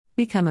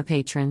Become a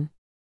patron.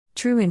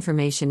 True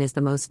information is the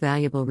most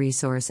valuable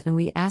resource, and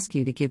we ask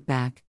you to give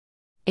back.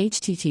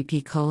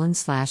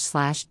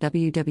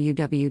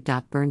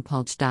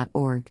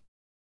 http://www.burnpulch.org.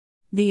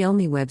 The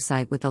only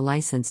website with a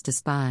license to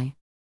spy.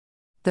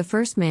 The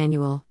first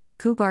manual,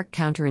 KUBARK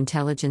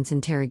Counterintelligence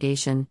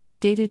Interrogation,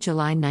 dated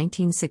July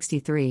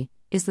 1963,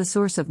 is the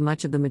source of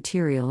much of the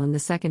material in the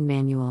second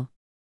manual.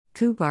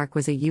 KUBARK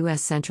was a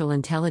U.S. Central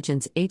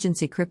Intelligence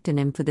Agency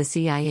cryptonym for the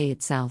CIA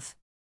itself.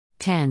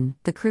 10.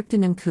 The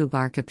cryptonym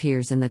KUBARK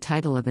appears in the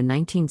title of a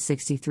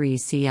 1963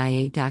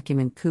 CIA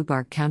document,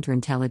 KUBARK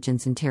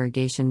Counterintelligence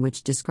Interrogation,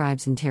 which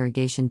describes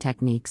interrogation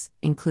techniques,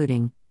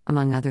 including,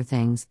 among other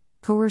things,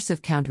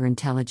 coercive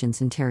counterintelligence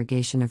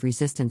interrogation of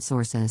resistant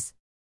sources.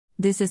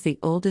 This is the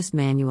oldest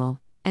manual,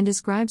 and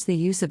describes the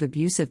use of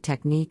abusive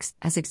techniques,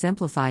 as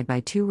exemplified by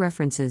 2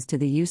 references to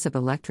the use of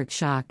electric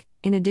shock,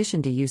 in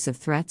addition to use of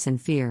threats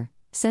and fear,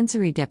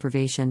 sensory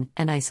deprivation,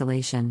 and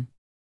isolation.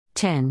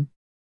 10.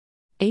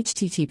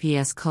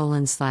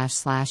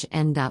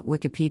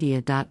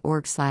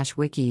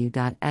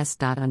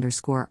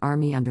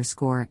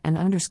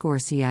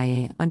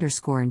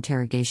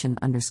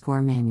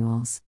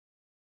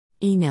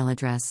 Email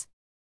address.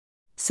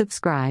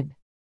 Subscribe.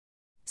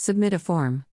 Submit a form.